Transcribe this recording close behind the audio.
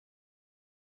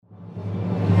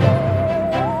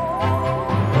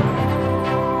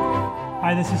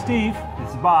Hi, this is Steve. This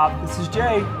is Bob. This is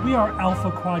Jay. We are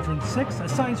Alpha Quadrant 6, a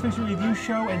science fiction review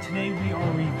show, and today we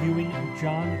are reviewing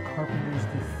John Carpenter's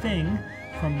The Thing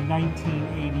from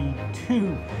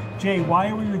 1982. Jay, why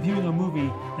are we reviewing a movie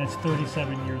that's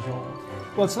 37 years old?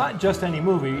 Well, it's not just any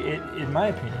movie, in my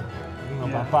opinion. I don't know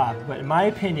about Bob, but in my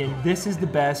opinion, this is the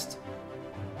best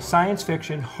science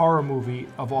fiction horror movie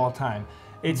of all time.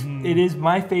 It is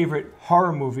my favorite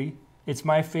horror movie, it's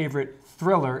my favorite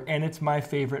thriller, and it's my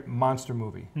favorite monster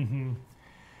movie.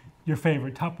 Your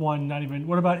favorite, top one, not even,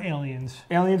 what about Aliens?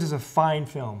 Aliens is a fine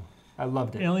film. I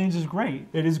loved it. Aliens is great.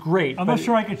 It is great. I'm not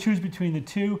sure I could choose between the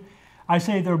two. I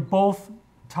say they're both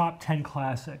top 10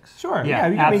 classics. Sure, Yeah,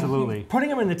 absolutely. I mean, putting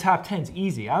them in the top 10 is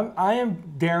easy. I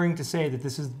am daring to say that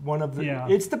this is one of the,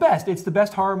 it's the best. It's the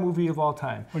best horror movie of all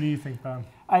time. What do you think, Bob?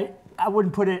 I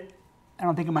wouldn't put it, I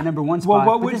don't think, in my number one spot.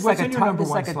 Well, what's in your number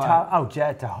one slot? Oh,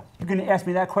 Jet, you're going to ask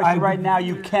me that question right now?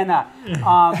 You cannot.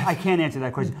 I can't answer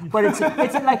that question. But it's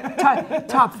like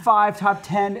top 5, top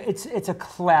 10. It's a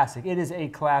classic. It is a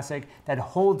classic that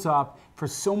holds up for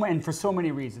so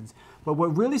many reasons. But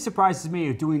what really surprises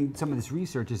me doing some of this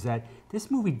research is that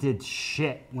this movie did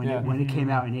shit when it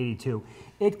came out in '82.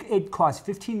 It cost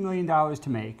 $15 million to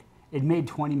make. It made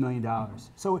 $20 million.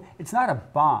 So it's not a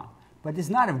bomb, but it's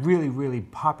not a really, really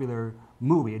popular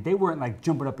movie. They weren't like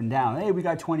jumping up and down. Hey, we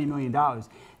got $20 million.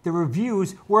 The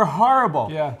reviews were horrible.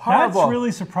 Yeah, horrible. That's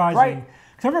really surprising. Right?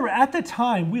 Because I remember at the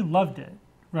time we loved it,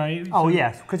 right? Oh so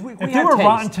yes, because we if had there were taste.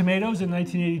 Rotten Tomatoes in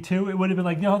 1982, it would have been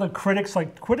like, you know, the critics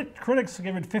critics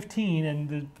give it 15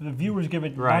 and the viewers give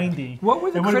it 90. What were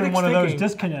the it would have been critics one of those thinking?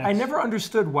 disconnects. I never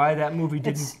understood why that movie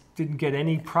didn't get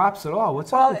any props at all.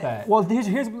 What's up with that? Well,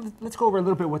 let's go over a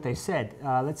little bit what they said.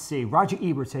 Let's see. Roger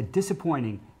Ebert said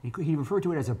disappointing. He referred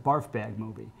to it as a barf bag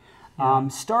movie.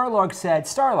 Starlog said,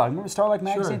 remember Starlog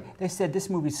magazine? Sure. They said this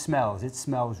movie smells. It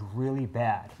smells really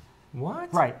bad.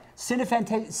 What? Right. Cine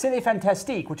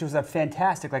Fantastique, which was a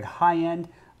fantastic, like high-end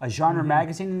genre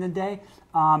magazine in the day,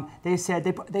 they said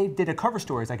they did a cover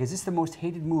story. It's like, is this the most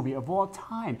hated movie of all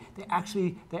time? They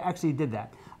actually did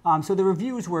that. So the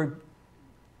reviews were,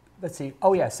 let's see.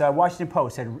 Oh yes, Washington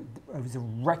Post said it was a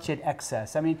wretched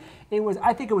excess. I mean,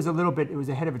 I think it was a little bit. It was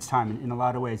ahead of its time in a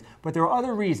lot of ways. But there are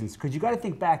other reasons, because you got to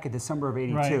think back at December of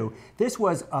 '82. Right.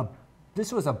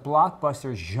 This was a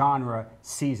blockbuster genre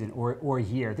season or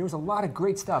year. There was a lot of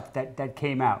great stuff that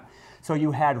came out. So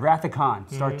you had Wrath of Khan,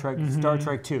 Star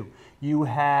Trek 2. You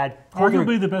had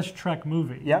arguably the best Trek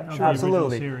movie. Yep, of the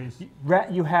absolutely. Series.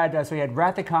 You had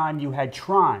Wrath of Khan. You had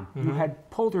Tron. You had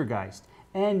Poltergeist.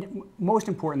 And most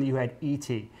importantly, you had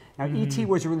E.T. Now, E.T.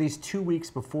 was released 2 weeks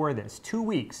before this, 2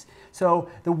 weeks. So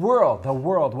the world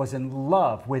was in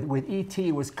love with E.T.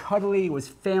 It was cuddly, it was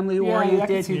family-oriented. I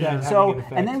can see that. So,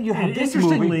 and then you had this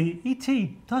interestingly, movie.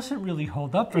 E.T. doesn't really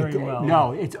hold up very well.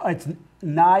 No, it's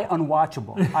nigh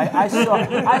unwatchable.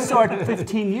 I saw it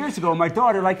 15 years ago. My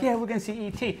daughter, like, yeah, we're going to see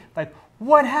E.T. Like,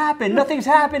 what happened? Nothing's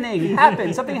happening.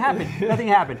 Something happened. Nothing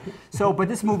happened. So, but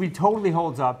this movie totally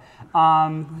holds up. Now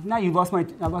I lost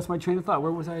my train of thought.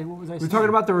 What was I We're talking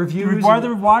about the reviews. Why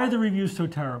are the reviews so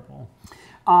terrible?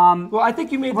 Well, I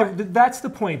think you made that's the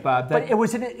point, Bob. But it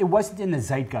wasn't in the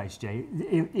zeitgeist, Jay.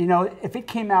 You know, if it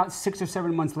came out 6 or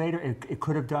 7 months later, it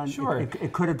could have done. Sure.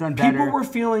 It could have done better. People were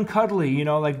feeling cuddly. You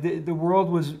know, like the world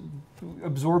was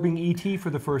absorbing E.T. for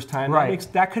the first time. Right.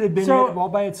 That could have been it all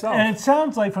by itself. And it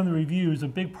sounds like from the reviews, a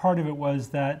big part of it was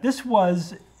that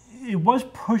it was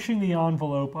pushing the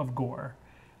envelope of gore,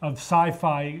 of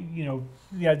sci-fi. You know,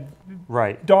 you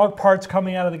had dog parts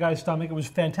coming out of the guy's stomach. It was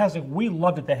fantastic. We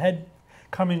loved it. The head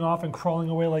coming off and crawling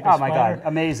away like a spider. Oh my God,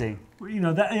 amazing. You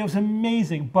know, it was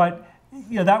amazing. But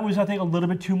you know, that was, I think, a little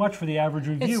bit too much for the average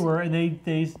reviewer, and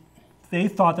they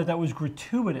thought that was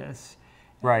gratuitous.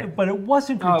 Right. But it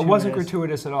wasn't gratuitous. No, it wasn't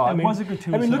gratuitous at all. It wasn't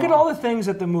gratuitous. I mean, look at all the things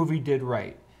that the movie did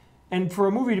right. And for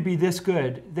a movie to be this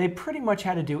good, they pretty much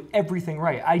had to do everything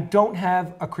right. I don't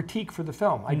have a critique for the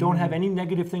film. I don't have any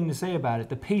negative thing to say about it.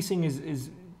 The pacing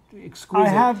is exquisite. I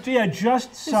have,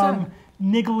 just some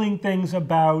niggling things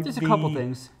about Just a couple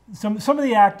things. Some of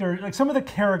the actors, like some of the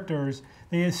characters,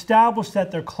 they establish that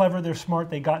they're clever, they're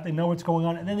smart, they know what's going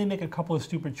on, and then they make a couple of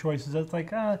stupid choices. It's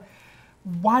like,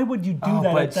 why would you do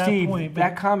that at that Steve, point?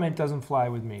 That comment doesn't fly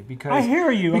with me because I hear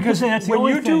you. Because that's the when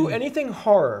only you do thing. anything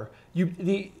horror,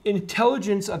 the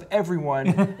intelligence of everyone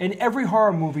in every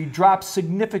horror movie drops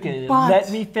significantly. But-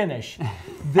 Let me finish.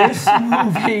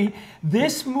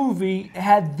 This movie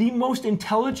had the most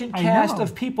intelligent cast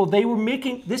of people. They were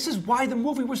making. This is why the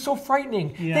movie was so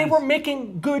frightening. Yes. They were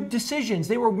making good decisions.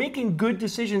 They were making good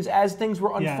decisions as things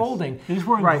were unfolding. These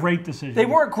weren't great decisions. They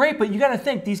weren't great, but you got to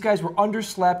think these guys were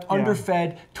underslept,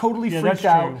 underfed, totally freaked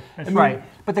out. That's right.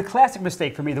 But the classic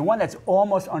mistake for me, the one that's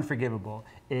almost unforgivable,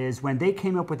 is when they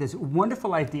came up with this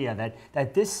wonderful idea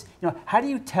that this, how do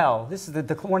you tell? This is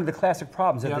one of the classic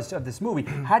problems of this movie.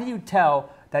 How do you tell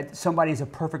that somebody is a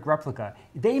perfect replica?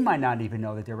 They might not even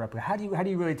know that they're a replica. How do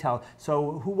you really tell?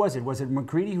 So who was it? Was it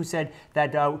McCready who said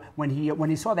that when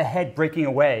he saw the head breaking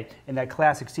away in that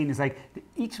classic scene, it's like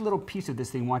each little piece of this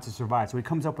thing wants to survive. So he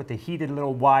comes up with the heated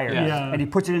little wire and he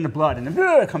puts it in the blood and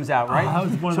it comes out, right? That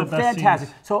was one of the best fantastic.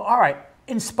 scenes. So all right.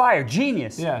 Inspired,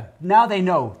 genius. Yeah. Now they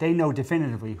know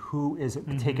definitively who is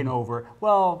taken over.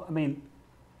 Well, I mean,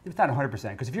 it's not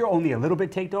 100% because if you're only a little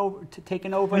bit taken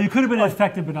over, well, you could have been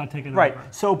affected but not taken right. over.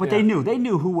 Right. So, but they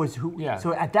knew who was who. Yeah.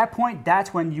 So at that point,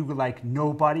 that's when you were like,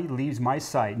 nobody leaves my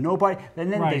sight. Nobody.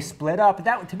 And then they split up.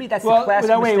 That to me, that's the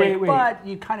classic mistake. Wait. But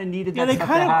you kind of needed that. They stuff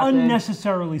kind to of happen.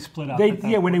 unnecessarily split up.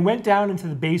 When they went down into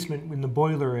the basement when the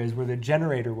boiler is, where the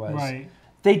generator was,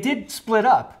 they did split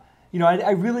up.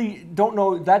 I really don't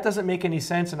know. That doesn't make any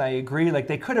sense, and I agree. Like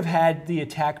they could have had the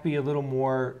attack be a little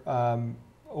more,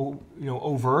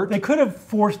 overt. They could have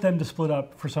forced them to split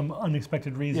up for some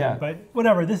unexpected reason, but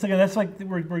whatever. That's like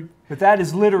we're. But that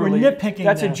is literally nitpicking.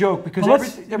 That's a joke because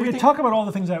everything. Talk about all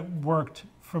the things that worked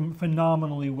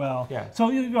phenomenally well. Yeah. So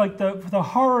like the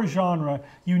horror genre,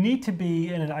 you need to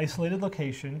be in an isolated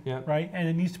location, right? And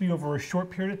it needs to be over a short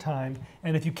period of time.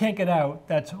 And if you can't get out,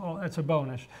 that's a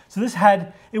bonus. So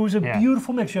it was a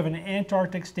beautiful mix. You have an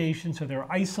Antarctic station, so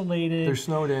they're isolated. They're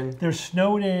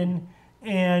snowed in.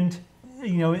 And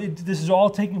this is all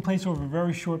taking place over a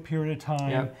very short period of time.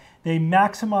 Yep. They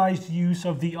maximized use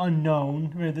of the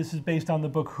unknown. This is based on the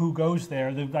book Who Goes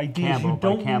There. The idea is you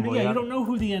don't know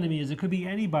who the enemy is. It could be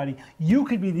anybody. You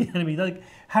could be the enemy. Like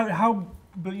how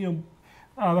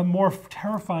more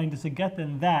terrifying does it get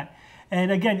than that?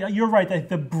 And again, you're right. That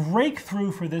the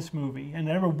breakthrough for this movie, and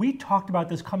remember we talked about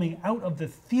this coming out of the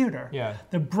theater. Yeah.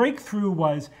 The breakthrough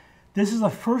was this is the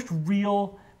first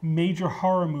real major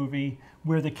horror movie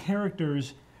where the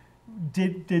characters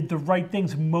did the right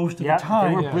things most of the time.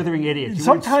 They were blithering idiots.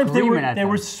 Sometimes they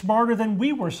were smarter than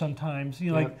we were. Sometimes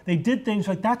like they did things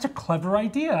like that's a clever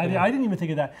idea. I didn't even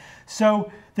think of that.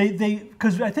 So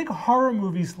because I think horror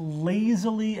movies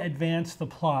lazily advance the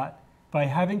plot by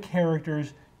having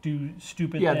characters do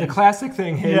stupid things. The classic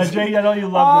thing is... Jay, I know you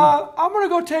love them. I'm going to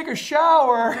go take a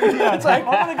shower. It's like,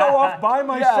 I'm going to go off by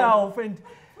myself. And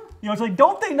it's like,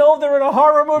 don't they know they're in a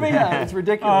horror movie? Yeah, it's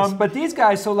ridiculous. But these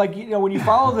guys, so like, when you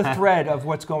follow the thread of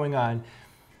what's going on,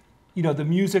 the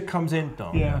music comes in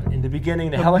in the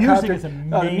beginning, the helicopter. Music is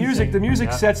amazing. The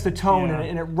music sets the tone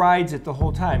and it rides it the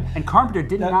whole time. And Carpenter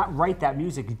did not write that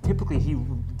music. Typically, he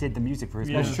did the music for his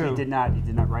movies. That's true. He did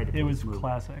not write it. It was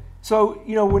classic. So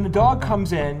when the dog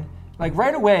comes in, like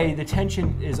right away the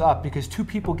tension is up because two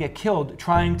people get killed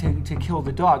trying to kill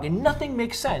the dog, and nothing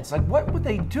makes sense. Like what were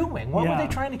they doing? What were they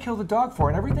trying to kill the dog for?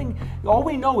 And everything. All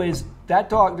we know is that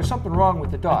dog. There's something wrong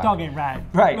with the dog. That dog ain't right.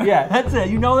 Right. Yeah. That's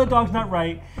it. That dog's not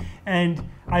right. And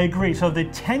I agree. So the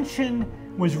tension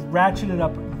was ratcheted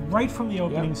up right from the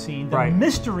opening scene. The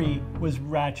mystery was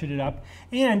ratcheted up.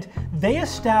 And they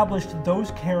established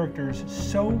those characters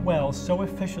so well, so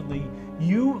efficiently.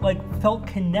 You felt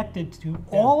connected to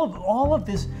all of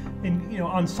this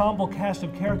ensemble cast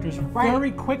of characters very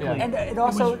quickly. Yeah. And it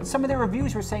also, some of their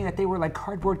reviews were saying that they were like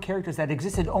cardboard characters that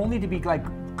existed only to be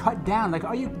cut down. Like,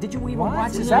 did you even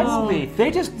watch this movie?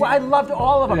 I loved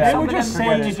all of them. They were just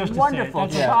saying it just wonderful.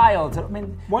 to say it. Child. I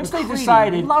mean, once they McCready,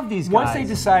 decided, love these guys. Once they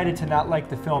decided to not like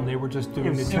the film, they were just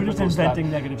doing the typical just inventing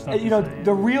stuff. negative stuff.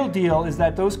 The real deal is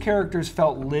that those characters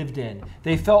felt lived in.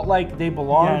 They felt like they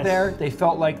belonged there. They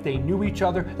felt like they knew each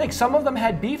other. Like some of them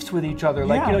had beefs with each other.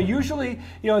 Like usually,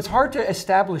 it's hard to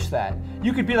establish that.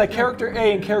 You could be like character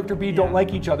A and character B don't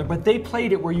like each other, but they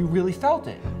played it where you really felt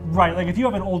it. Right, like if you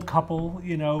have an old couple,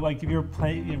 like if you're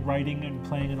writing and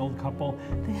playing an old couple,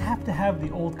 they have to have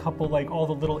the old couple, like all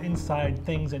the little inside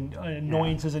things and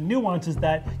annoyances and nuances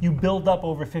that you build up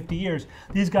over 50 years.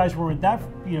 These guys weren't that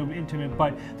intimate,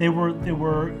 but they were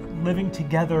living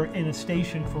together in a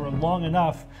station for long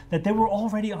enough that they were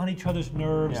already on each other's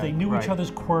nerves. They knew each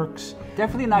other's quirks.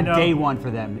 Definitely not day one for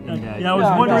them. I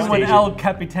was wondering when El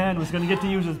Capitan was going to get to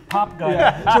use his pop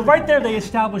gun. So right there, they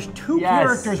established two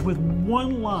characters with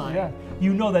one line. line,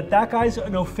 you know that guy's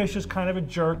an officious kind of a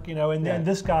jerk, you know, and then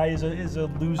this guy is a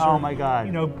loser. Oh my God.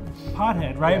 You know,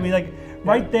 pothead, right? I mean, like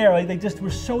right there, like they just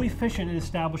were so efficient in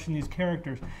establishing these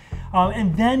characters.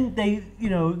 And then they, you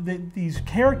know, these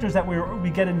characters that we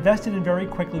get invested in very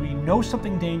quickly. We know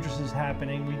something dangerous is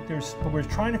happening. But we're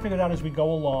trying to figure it out as we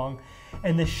go along,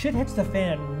 and the shit hits the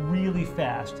fan really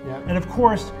fast. Yeah. And of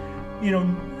course, you know,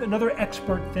 another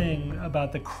expert thing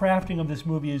about the crafting of this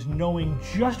movie is knowing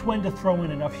just when to throw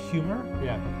in enough humor.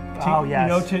 Yeah. You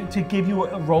know, to give you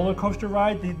a roller coaster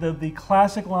ride. The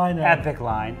classic line. Epic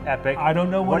line. Epic. I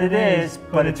don't know what it is,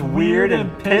 but it's weird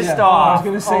and pissed off. I was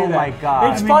going to say that. Oh my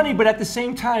God. It's funny, but at the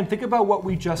same time, think about what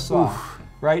we just saw.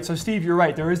 Right? So Steve, you're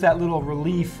right. There is that little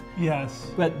relief. Yes.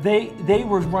 But they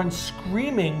were run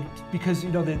screaming because,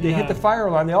 you know, they hit the fire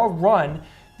alarm. They all run.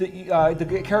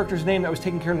 The character's name that was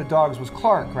taking care of the dogs was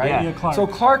Clark, right? Yeah, Clark. So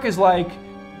Clark is like,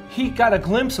 he got a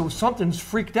glimpse of something's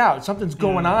freaked out. Something's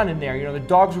going on in there. You know, the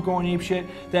dogs were going apeshit.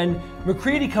 Then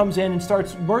McCready comes in and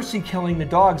starts mercy killing the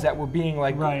dogs that were being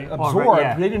like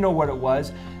absorbed. They didn't know what it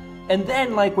was. And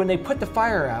then, like, when they put the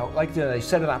fire out, like they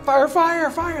set it on fire, fire,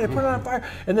 fire. They put it on fire,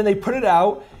 and then they put it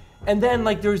out, and then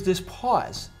like there's this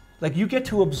pause. Like you get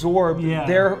to absorb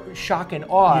their shock and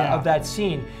awe of that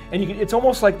scene, and it's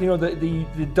almost like, you know,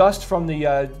 the dust from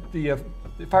the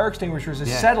fire extinguishers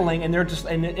is settling, and they're just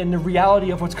and the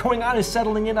reality of what's going on is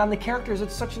settling in on the characters.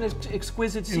 It's such an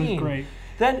exquisite scene. It was great.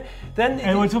 Then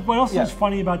what else is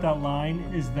funny about that line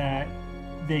is that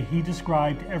he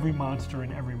described every monster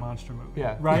in every monster movie.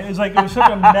 Yeah. Right. It was such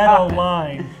a meta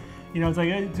line. You know, it's like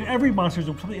every monster is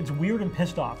something. It's weird and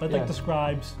pissed off. That like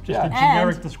describes just a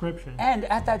generic description. And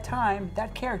at that time,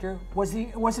 that character was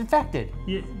infected.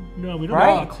 Yeah, no, we don't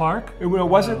know about Clark. It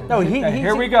wasn't. No,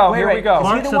 here we go. Here we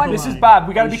go. This is Bob.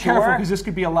 We got to be careful because this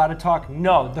could be a lot of talk.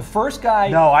 No, the first guy.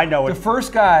 No, I know it. The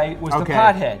first guy was the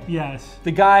pothead. Yes.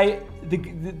 The guy.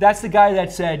 That's the guy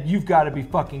that said, "You've got to be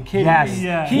fucking kidding me."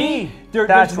 Yeah.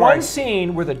 There's one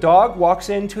scene where the dog walks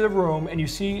into the room and you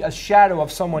see a shadow of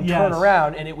someone turn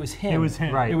around, and it was him. It was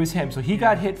him. Right. It was him. So he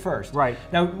got hit first. Right.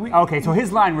 Now. So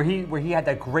his line where he had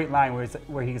that great line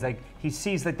where he's like, he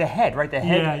sees like the head, right? The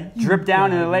head drip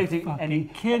down in the legs, and he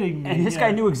kidding me. And this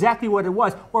guy knew exactly what it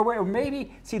was, or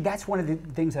maybe that's one of the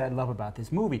things that I love about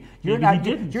this movie. You're not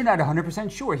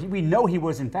 100% sure. We know he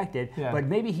was infected, but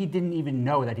maybe he didn't even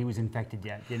know that he was infected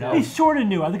yet. You know. He sort of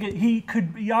knew. I think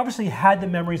he obviously had the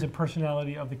memories and personality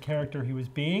of the character he was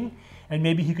being, and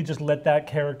maybe he could just let that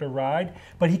character ride.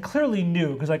 But he clearly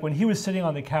knew, because like when he was sitting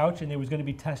on the couch and it was going to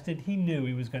be tested, he knew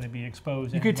he was going to be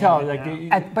exposed. You could tell.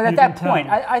 But at that point,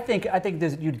 I think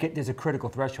there's a critical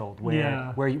threshold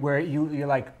where you're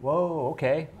like, whoa,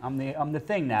 okay, I'm the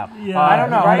thing now. Yeah. I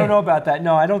don't know. Right? I don't know about that.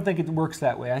 No, I don't think it works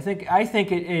that way. I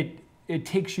think it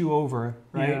takes you over,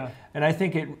 right? Yeah. And I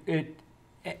think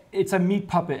it's a meat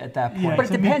puppet at that point. Yeah, but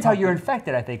it depends how you're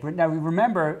infected, I think. Now,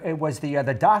 remember, it was the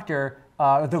doctor,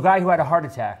 the guy who had a heart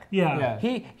attack. Yeah.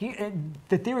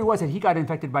 The theory was that he got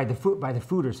infected by the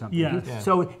food or something. Yeah.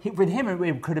 So with him,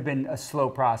 it could have been a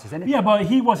slow process. But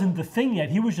he wasn't the thing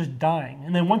yet. He was just dying.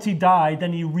 And then once he died,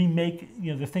 then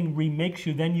the thing remakes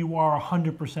you, then you are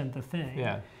 100% the thing.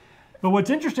 Yeah. But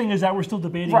what's interesting is that we're still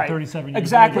debating 37 years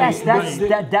exactly.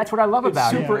 later. That's what I love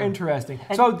about it. Super interesting.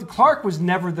 So Clark was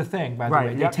never the thing, by the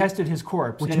way. They tested his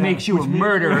corpse. Which makes you a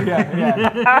murderer.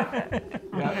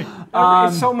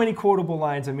 It's so many quotable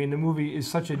lines. I mean, the movie is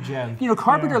such a gem. You know,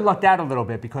 Carpenter lucked out a little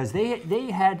bit because he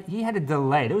had a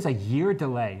delay. There was a year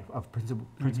delay of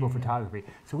principal photography.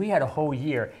 So we had a whole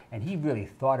year, and he really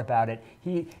thought about it.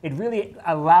 It really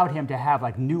allowed him to have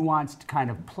like nuanced kind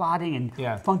of plotting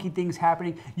and funky things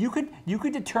happening. You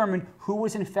could determine who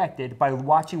was infected by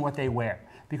watching what they wear,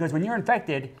 because when you're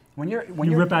infected,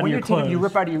 you rip out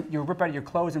of your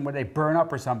clothes and when they burn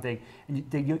up or something, and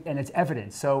it's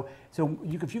evidence. So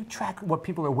if you track what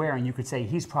people are wearing, you could say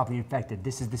he's probably infected.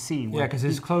 This is the scene. Yeah, because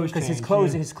his clothes. Because his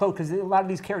clothes, because a lot of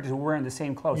these characters were wearing the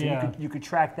same clothes. Yeah. So you could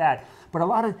track that. But a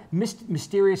lot of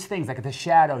mysterious things like the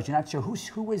shadows. You're not sure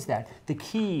who is that. The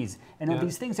keys and all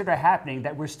these things that are happening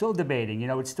that we're still debating. You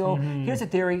know, it's still here's a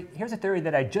theory. Here's a theory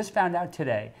that I just found out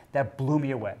today that blew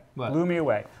me away. What? Blew me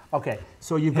away. Okay,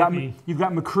 so you've got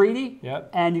McCready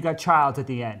and you got Childs at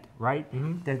the end, right?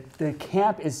 The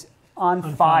camp is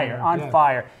on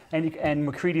fire, and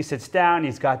McCready sits down.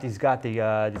 He's got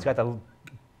the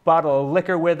bottle of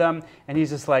liquor with him, and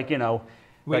he's just like, you know,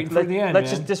 waiting for the end.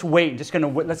 Let's just wait. Let's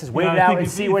just wait it out and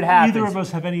see what happens. Either of us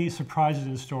have any surprises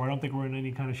in store, I don't think we're in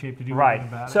any kind of shape to do anything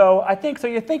about it. So I think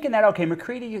you're thinking that, okay,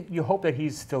 McCready, you hope that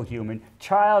he's still human.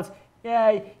 Childs,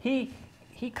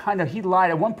 he lied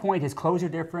at one point. His clothes are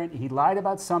different. He lied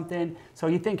about something. So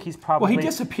you think he's probably he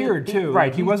disappeared too.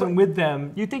 Right, he wasn't with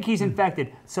them. You think he's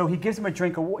infected. So he gives him a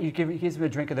drink of he gives him a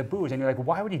drink of the booze, and you're like,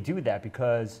 why would he do that?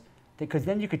 Because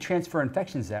then you could transfer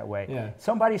infections that way. Yeah.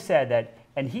 Somebody said that,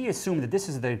 and he assumed that this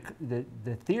is the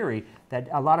theory that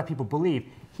a lot of people believe.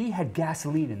 He had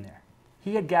gasoline in there.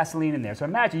 He had gasoline in there. So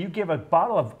imagine you give a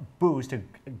bottle of booze to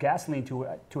gasoline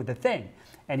to the thing,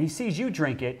 and he sees you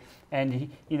drink it,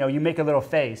 and you make a little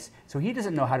face. So he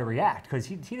doesn't know how to react because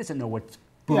he doesn't know what's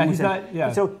booze. Yeah, he's not.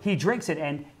 Yeah. So he drinks it,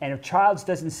 and if Childs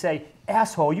doesn't say,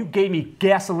 "Asshole, you gave me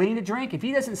gasoline to drink," if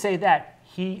he doesn't say that,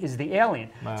 he is the alien.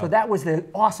 Wow. So that was the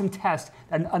awesome test,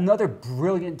 and another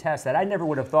brilliant test that I never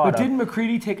would have thought of. But didn't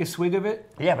McCready take a swig of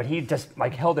it? Yeah, but he just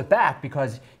held it back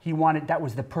because he wanted. That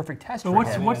was the perfect test for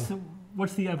him.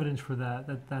 What's the evidence for that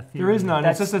theory? There is none.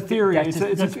 It's just a theory. That's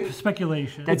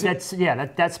speculation.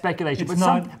 That's speculation.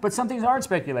 But some things aren't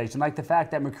speculation, like the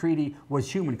fact that McCready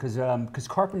was human, because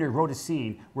Carpenter wrote a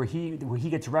scene where he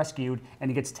gets rescued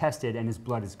and he gets tested and his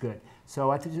blood is good.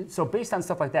 So based on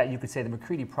stuff like that, you could say that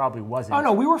McCready probably wasn't. Oh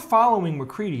no, we were following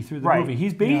McCready through the movie.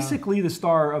 He's basically the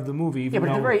star of the movie. Yeah, but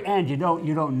at the very end, you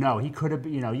don't know. He could have,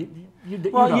 you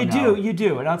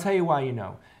do, and I'll tell you why you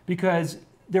know. Because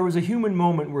there was a human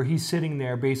moment where he's sitting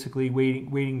there basically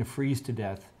waiting to freeze to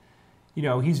death.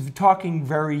 He's talking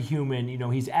very human,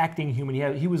 he's acting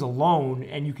human. He was alone,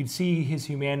 and you could see his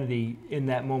humanity in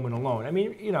that moment alone. I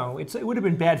mean, it would have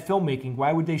been bad filmmaking.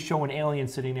 Why would they show an alien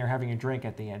sitting there having a drink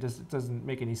at the end? It doesn't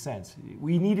make any sense.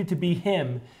 We needed to be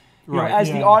him.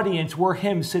 The audience, we're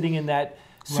him sitting in that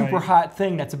super hot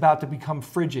thing that's about to become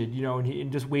frigid,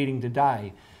 and just waiting to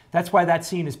die. That's why that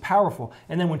scene is powerful.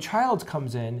 And then when Childs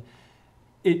comes in,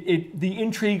 the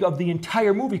intrigue of the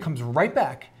entire movie comes right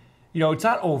back. It's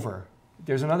not over.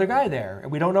 There's another guy there,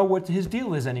 and we don't know what his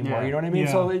deal is anymore. Yeah. You know what I mean?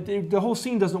 Yeah. So the whole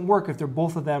scene doesn't work if they're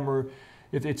both of them, or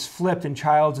if it's flipped and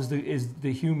Childs is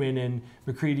the human and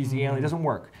McCready's the alien. It doesn't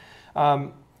work.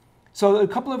 So a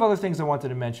couple of other things I wanted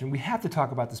to mention. We have to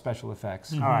talk about the special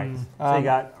effects. All right. So you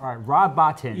got Rob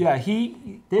Bottin. Yeah,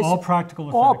 all practical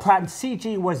effects. All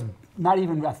CG was not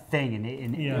even a thing in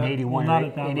 81.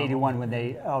 In 81 when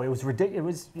it was ridiculous. It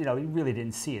was you really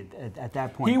didn't see it at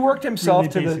that point. He worked himself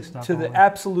to the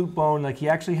absolute bone. Like he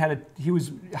actually he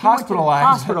was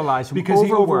hospitalized because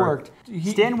he overworked.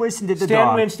 Stan Winston did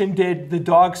Winston did the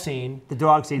dog scene.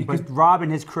 But Rob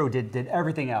and his crew did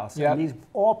everything else. Yep. And these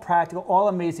all practical, all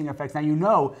amazing effects. Now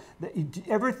you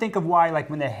ever think of why, like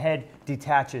when the head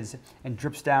detaches and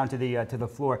drips down to the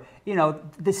floor,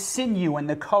 the sinew and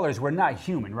the colors were not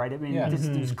human, right? I mean, this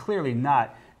was clearly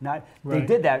not. Right. They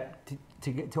did that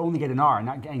to only get an R,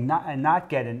 and not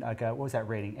get what was that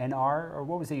rating? NR, or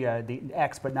what was the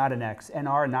X, but not an X?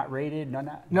 NR, not rated?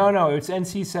 No, it's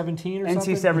NC-17 or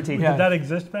something. NC-17. Did that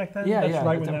exist back then? Yeah, That's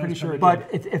right. I'm pretty sure. But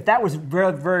if that was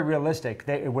very, very realistic,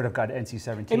 it would have got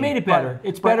NC-17. It made it better.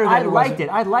 It's better than I liked it.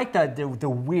 I liked the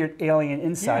weird alien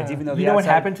insides, even though you know what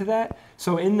happened to that?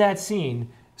 So in that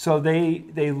scene. So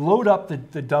they load up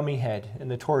the dummy head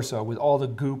and the torso with all the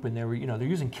goop, and they're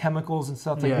using chemicals and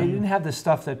stuff. They didn't have the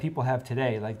stuff that people have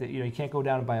today. Like you can't go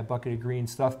down and buy a bucket of green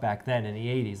stuff back then in the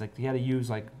 80s. Like you had to use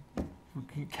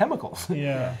chemicals.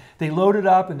 Yeah. They load it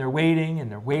up and they're waiting and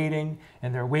they're waiting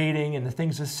and they're waiting, and the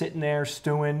thing's just sitting there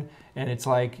stewing, and it's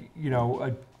like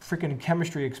a freaking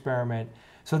chemistry experiment.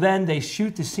 So then they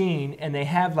shoot the scene, and they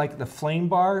have like the flame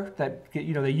bar that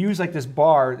they use like this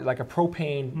bar, like a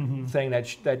propane thing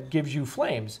that gives you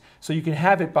flames. So you can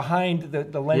have it behind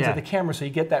the lens of the camera, so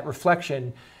you get that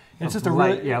reflection. And it's just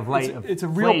it's a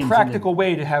real practical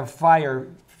way to have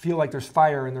feel like there's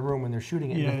fire in the room when they're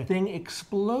shooting it. Yeah. And the thing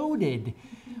exploded.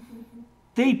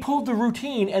 They pulled the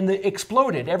routine and it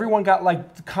exploded. Everyone got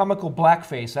like comical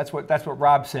blackface. That's what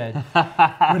Rob said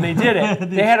when they did it.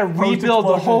 They had to rebuild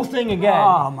the whole thing again.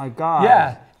 Oh my God!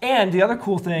 Yeah, and the other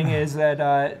cool thing is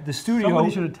that the studio.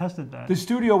 Somebody should have tested that. The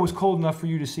studio was cold enough for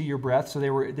you to see your breath, so they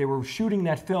were shooting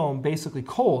that film basically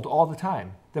cold all the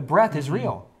time. The breath is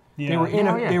real. Yeah.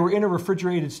 They were in a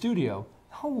refrigerated studio.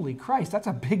 Holy Christ, that's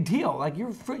a big deal. Like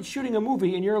you're shooting a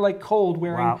movie and you're like cold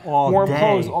wearing warm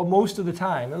clothes most of the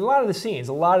time. And a lot of the scenes,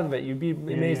 a lot of it, you'd be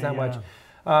amazed how much.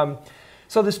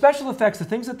 So the special effects, the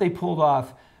things that they pulled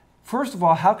off, first of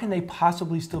all, how can they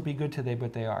possibly still be good today?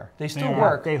 But they are. They still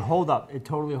work. They hold up. It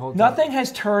totally holds Nothing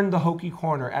has turned the hokey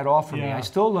corner at all for me. I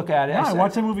still look at it. I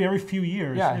watch that movie every few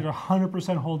years. Yeah. It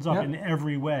 100% holds up in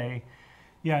every way.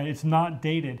 Yeah, it's not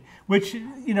dated. Which,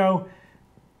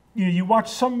 you watch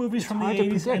some movies from the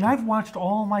 80s, and I've watched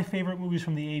all my favorite movies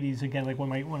from the 80s again. Like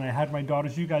when I had my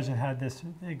daughters, you guys had this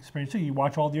experience too. You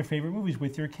watch all your favorite movies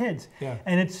with your kids,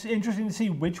 and it's interesting to see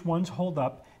which ones hold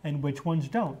up and which ones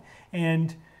don't.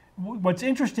 And what's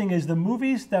interesting is the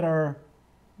movies that are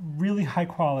really high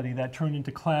quality that turn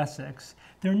into classics,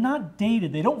 they're not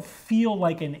dated. They don't feel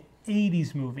like an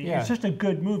 80s movie. It's just a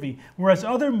good movie. Whereas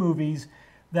other movies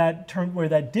that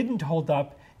didn't hold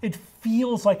up, it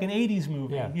feels like an 80s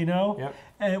movie, you know?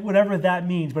 And whatever that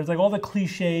means. But it's like all the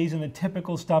cliches and the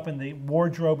typical stuff and the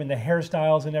wardrobe and the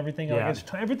hairstyles and everything.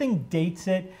 Like everything dates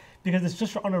it because it's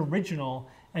just unoriginal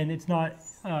and it's not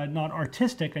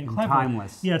artistic and clever.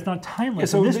 Timeless. Yeah, it's not timeless.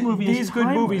 So this movie these good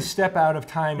movies step out of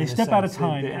time. They step out of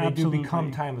time, and they do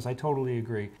become timeless. I totally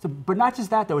agree. So, but not just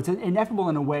that, though. It's ineffable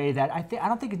in a way that I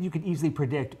don't think you could easily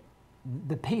predict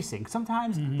the pacing.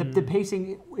 Sometimes the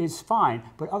pacing is fine,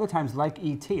 but other times, like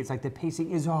E.T., it's like the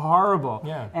pacing is horrible.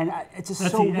 Yeah. And it's just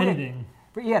That's so the weird. editing.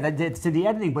 But yeah, it's to the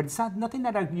editing, but it's not nothing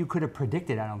that you could have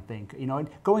predicted. I don't think. You know,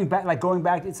 going back,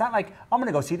 it's not like I'm going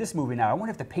to go see this movie now. I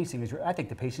wonder if the pacing is. I think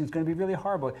the pacing is going to be really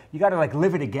horrible. You got to like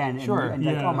live it again. And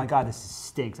like, oh my God, this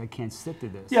stinks. I can't stick to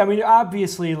this. Yeah, I mean,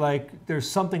 obviously, like there's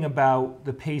something about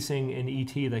the pacing in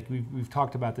E.T. Like we've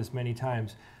talked about this many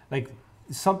times. Like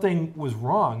something was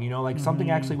wrong, you know, like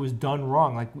something actually was done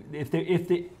wrong. Like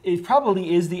it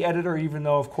probably is the editor, even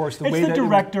though of course it's the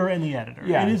director and the editor.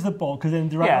 Yeah. It is the bulk because then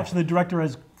the director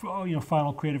has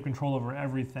final creative control over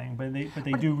everything. But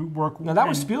they do work. No, that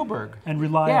was Spielberg and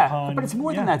rely upon. But it's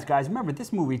more than that, guys. Remember,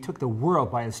 this movie took the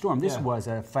world by a storm. This was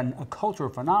a cultural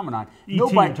phenomenon.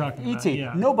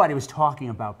 Nobody was talking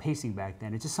about pacing back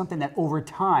then. It's just something that over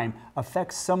time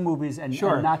affects some movies and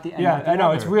not the. Yeah, I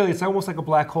know. It's almost like a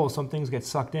black hole. Some things get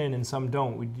sucked in and some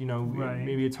don't.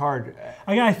 Maybe it's hard.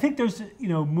 Again, I think there's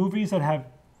movies that have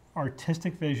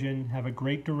artistic vision, have a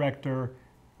great director,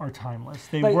 are timeless.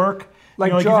 They work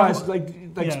like Jaws. Like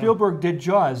Spielberg did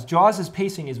Jaws. Jaws'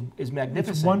 pacing is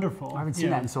magnificent. It's wonderful. I haven't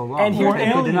seen that in so long. And here's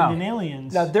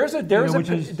Aliens. Now there's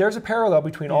a parallel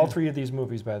between all three of these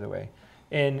movies, by the way.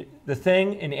 And The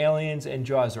Thing and Aliens and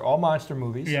Jaws are all monster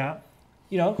movies. Yeah.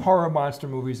 Horror monster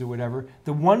movies or whatever.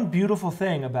 The one beautiful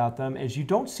thing about them is you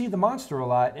don't see the monster a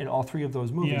lot in all three of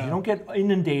those movies. Yeah. You don't get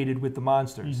inundated with the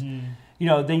monsters.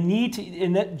 They need to,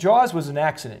 and that Jaws was an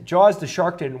accident. Jaws, the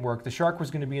shark didn't work. The shark was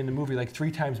going to be in the movie like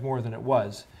 3 times more than it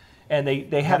was. And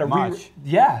they had to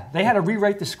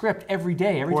rewrite the script every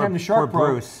day. Every time the shark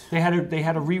broke, they had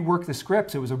to rework the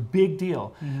scripts. It was a big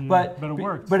deal. But it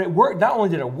worked. But it worked. Not only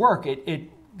did it work,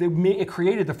 it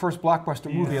created the first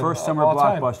blockbuster movie of all time. First summer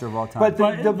blockbuster of all time. But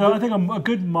I think a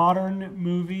good modern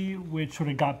movie which sort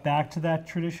of got back to that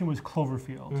tradition was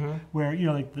Cloverfield, where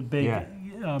like the big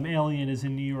alien is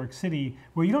in New York City,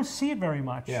 where you don't see it very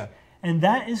much. Yeah. And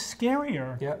that is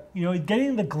scarier.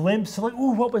 Getting the glimpse, like,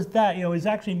 ooh, what was that? Is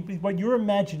actually what your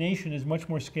imagination is much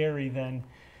more scary than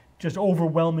just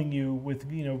overwhelming you with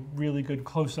really good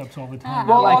close-ups all the time.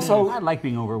 Well, I like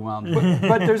being overwhelmed.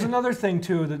 But there's another thing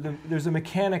too. There's a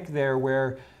mechanic there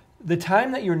where the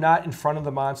time that you're not in front of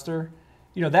the monster,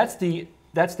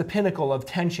 that's the pinnacle of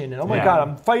tension. And oh my God,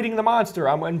 I'm fighting the monster.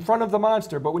 I'm in front of the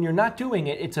monster. But when you're not doing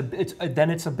it, then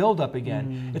it's a build-up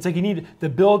again. It's like you need the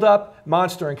build-up,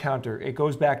 monster encounter. It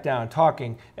goes back down.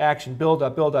 Talking, action,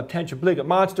 build-up, tension, blig,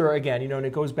 monster again. And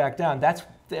it goes back down.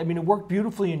 It worked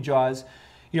beautifully in Jaws.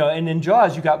 And in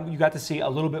Jaws, you got to see a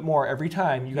little bit more every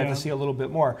time. You got to see a little bit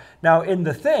more. Now, in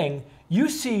The Thing, you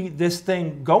see this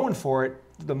thing going for it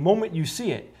the moment you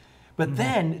see it. But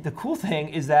then the cool thing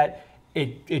is that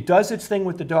it does its thing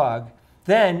with the dog.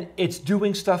 Then it's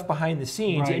doing stuff behind the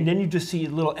scenes, and then you just see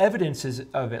little evidences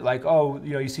of it, like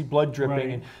you see blood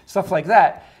dripping and stuff like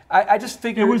that. I just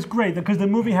figured it was great because the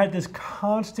movie had this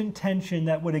constant tension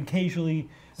that would occasionally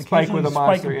spike with a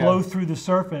monster, and blow through the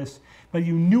surface. But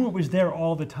you knew it was there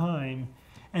all the time.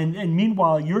 And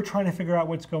meanwhile, you're trying to figure out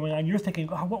what's going on. You're thinking,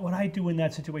 what would I do in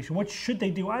that situation? What should they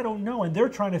do? I don't know. And they're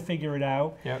trying to figure it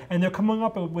out. Yep. And they're coming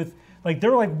up with,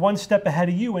 they're like one step ahead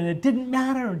of you. And it didn't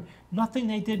matter. Nothing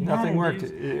they did mattered. Nothing worked.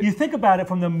 You think about it,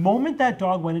 from the moment that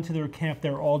dog went into their camp,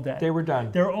 they're all dead. They were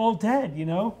done. They're all dead,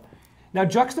 Now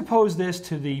juxtapose this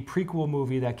to the prequel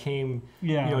movie that came,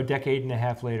 a decade and a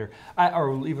half later,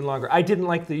 or even longer. I didn't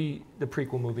like the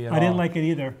prequel movie at all. I didn't like it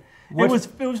either. It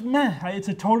was meh. It's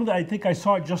a total. I think I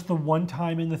saw it just the one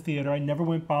time in the theater. I never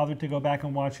bothered to go back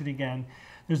and watch it again.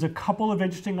 There's a couple of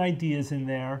interesting ideas in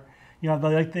there.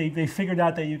 They figured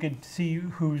out that you could see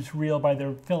who's real by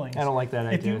their fillings. I don't like that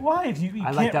idea. You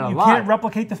can't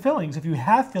replicate the fillings. If you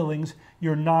have fillings,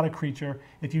 you're not a creature.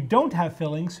 If you don't have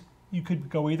fillings, you could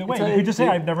go either way. You could just say,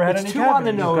 I've never had any cavities. It's too on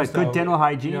the nose. Good dental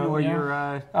hygiene, or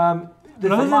you're.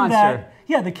 But other than that,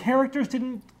 yeah, the characters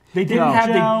didn't. They didn't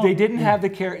have they didn't have the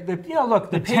character. You know, look,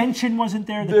 the tension wasn't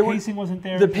there. The pacing wasn't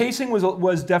there. The pacing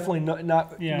was definitely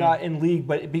not in league,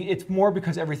 but it's more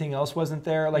because everything else wasn't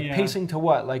there. Like pacing to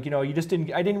what? Like, you know, you just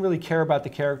didn't. I didn't really care about the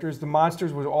characters. The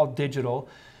monsters were all digital.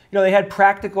 You know, they had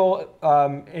practical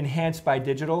enhanced by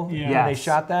digital when they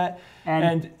shot that,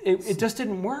 and it just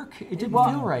didn't work. It didn't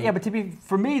feel right. Yeah, but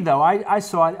for me though, I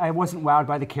saw it. I wasn't wowed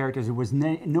by the characters. It was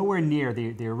nowhere near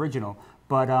the original.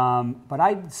 But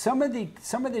some of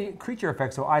the creature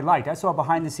effects I liked. I saw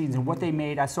behind the scenes and what they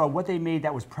made. I saw what they made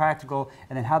that was practical,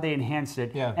 and then how they enhanced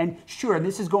it. Yeah. And sure,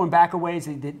 this is going back a ways.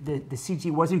 The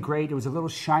CG wasn't great. It was a little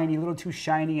shiny, a little too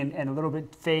shiny, and a little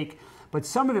bit fake. But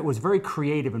some of it was very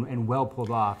creative and well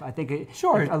pulled off. I think a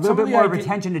little bit more of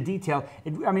attention to detail.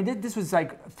 I mean, this was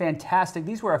like fantastic.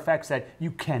 These were effects that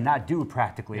you cannot do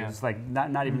practically. It was like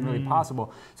not even really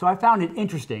possible. So I found it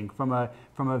interesting from a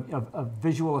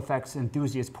visual effects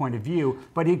enthusiast point of view.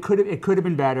 But it could have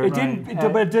been better. It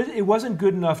didn't. But it wasn't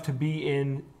good enough to be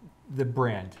in the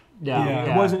brand.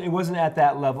 Yeah. It wasn't at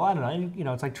that level. I don't know. You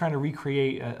know, it's like trying to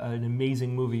recreate an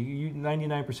amazing movie.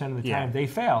 99% of the time they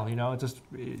fail. You know, it's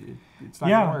not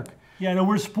gonna work. Yeah, no,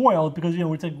 we're spoiled because, you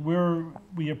know, it's like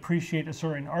we appreciate a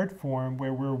certain art form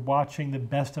where we're watching the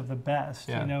best of the best.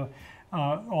 You know,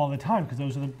 all the time because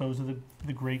those are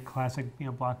the great classic, you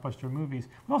know, blockbuster movies.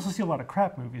 We also see a lot of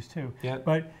crap movies too. Yeah.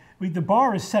 But the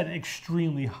bar is set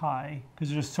extremely high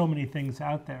because there's so many things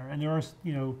out there, and there are,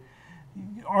 you know,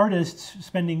 artists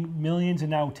spending millions and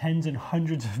now tens and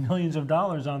hundreds of millions of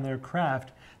dollars on their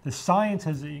craft. The science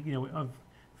of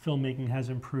filmmaking has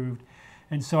improved,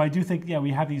 and so I do think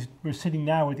we're sitting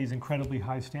now with these incredibly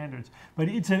high standards. But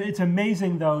it's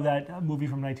amazing though that a movie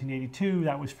from 1982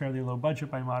 that was fairly low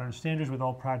budget by modern standards with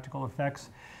all practical effects.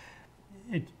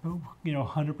 It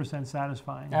 100%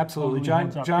 satisfying. Absolutely,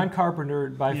 John Carpenter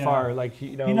by far, like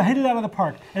hit it out of the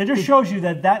park, and it just shows you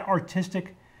that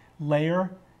artistic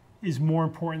layer is more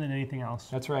important than anything else.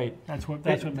 That's right. That's what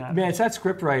matters. Man, it's that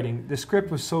script writing. The script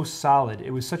was so solid.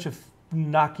 It was such a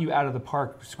knock you out of the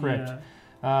park script.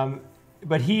 Yeah.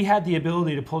 But he had the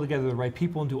ability to pull together the right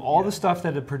people and do all the stuff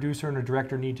that a producer and a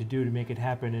director need to do to make it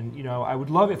happen. And you know, I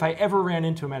would love if I ever ran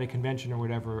into him at a convention or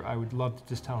whatever. I would love to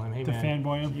just tell him, "Hey, man,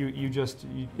 fanboy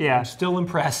him. I'm still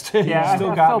impressed. Yeah, you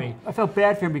still got me." I felt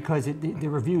bad for him because the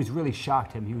reviews really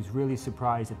shocked him. He was really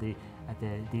surprised at the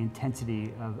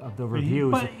intensity of the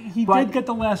reviews. But he did get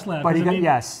the last laugh. But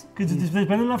yes. Because there's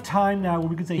been enough time now where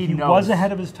we could say he was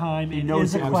ahead of his time. It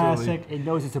is a classic. He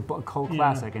knows it's a cult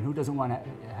classic, and who doesn't want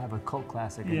to have a cult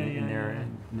classic in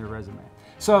their resume?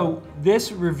 So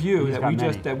this review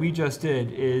that we just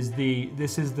did is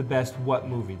this is the best what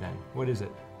movie then? What is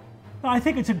it? I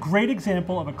think it's a great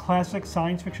example of a classic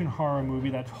science fiction horror movie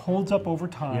that holds up over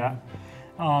time. Yeah.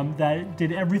 That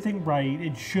did everything right.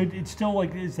 It still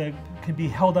can be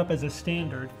held up as a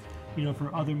standard, you know,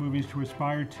 for other movies to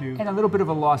aspire to. And a little bit of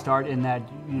a lost art in that,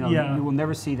 you know, you will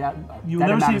never see that. You will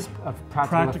never see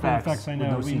practical effects. I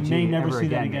know. We may never see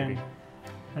that again. Maybe.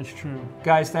 That's true.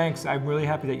 Guys, thanks. I'm really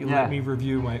happy that you let me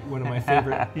review one of my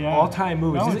favorite all-time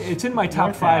movies. No, it's in my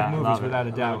top 5 movies without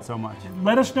a doubt. I love it so much.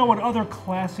 Let us know what other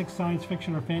classic science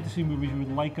fiction or fantasy movies you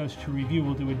would like us to review.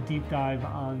 We'll do a deep dive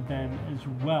on them as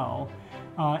well.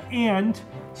 And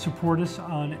support us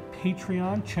on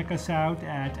Patreon. Check us out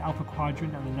at Alpha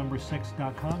Quadrant on the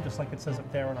number6.com, just like it says up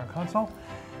there on our console.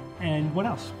 And what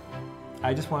else?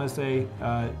 I just want to say,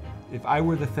 if I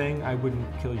were the Thing, I wouldn't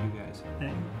kill you guys.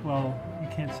 Well, you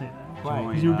can't say that. Why?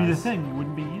 Because you would be the Thing, it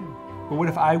wouldn't be you. But what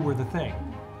if I were the Thing?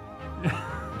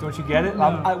 Don't you get it?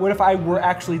 No. What if I were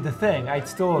actually the Thing? I'd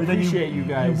still appreciate you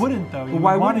guys. You wouldn't, though. Well,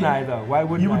 why wouldn't I, though? Why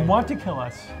wouldn't I? You would want to kill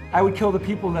us. I would kill the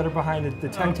people that are behind the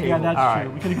tech table. Yeah, that's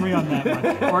true. We can agree on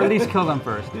that much. Or at least kill them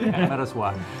first. Let us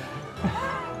watch.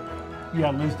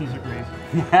 Yeah, Liz disagrees.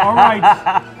 All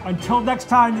right. Until next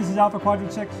time, this is Alpha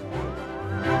Quadrant 6.